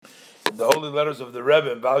the Holy Letters of the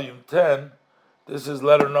Rebbe in volume 10. This is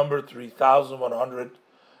letter number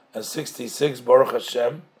 3166, Baruch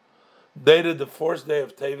Hashem, dated the 4th day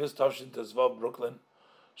of Tevis, Tavshin Tezvav, Brooklyn,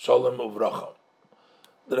 Sholem Uvracha.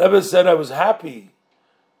 The Rebbe said, I was happy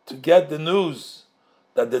to get the news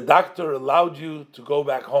that the doctor allowed you to go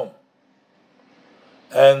back home.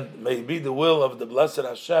 And may it be the will of the blessed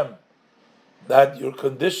Hashem that your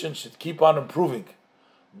condition should keep on improving,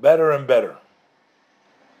 better and better.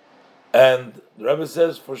 And the Rebbe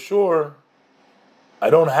says, for sure, I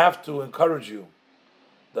don't have to encourage you,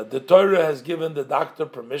 that the Torah has given the doctor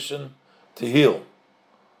permission to heal.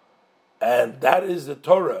 And that is the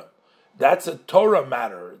Torah. That's a Torah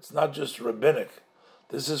matter. It's not just rabbinic.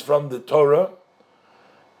 This is from the Torah.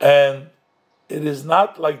 And it is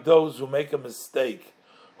not like those who make a mistake,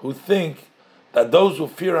 who think that those who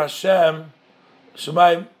fear Hashem should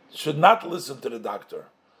not listen to the doctor,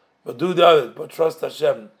 but do the other, but trust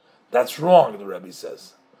Hashem. That's wrong, the Rebbe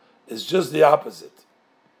says. It's just the opposite.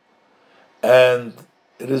 And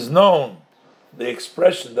it is known, the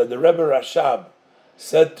expression that the Rebbe Rashab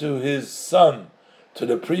said to his son, to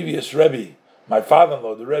the previous Rebbe, my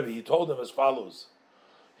father-in-law, the Rebbe, he told him as follows.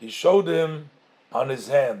 He showed him on his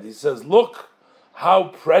hand. He says, look how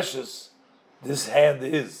precious this hand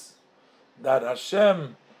is. That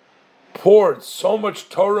Hashem poured so much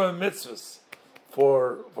Torah and mitzvahs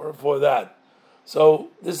for that. So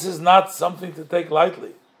this is not something to take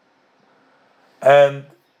lightly. And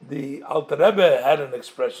the Alter Rebbe had an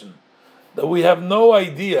expression that we have no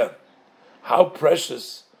idea how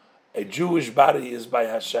precious a Jewish body is by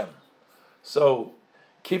Hashem. So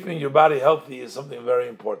keeping your body healthy is something very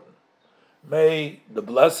important. May the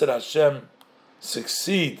blessed Hashem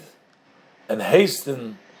succeed and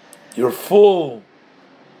hasten your full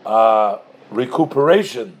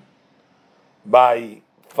recuperation by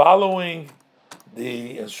following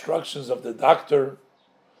the instructions of the doctor,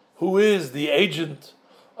 who is the agent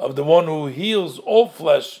of the one who heals all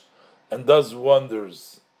flesh and does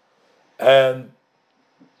wonders. And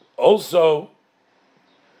also,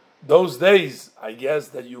 those days, I guess,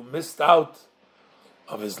 that you missed out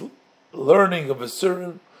of his learning of a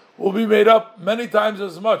servant will be made up many times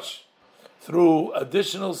as much through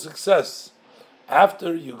additional success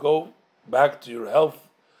after you go back to your health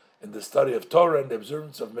in the study of Torah and the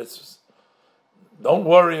observance of mitzvahs. Don't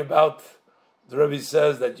worry about, the Rebbe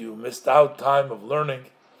says, that you missed out time of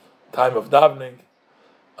learning, time of davening.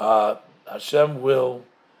 Hashem will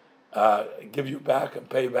give you back and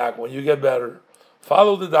pay back when you get better.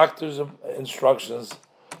 Follow the doctor's instructions,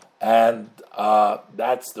 and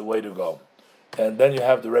that's the way to go. And then you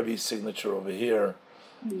have the Rebbe's signature over here,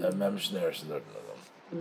 Mem Shner.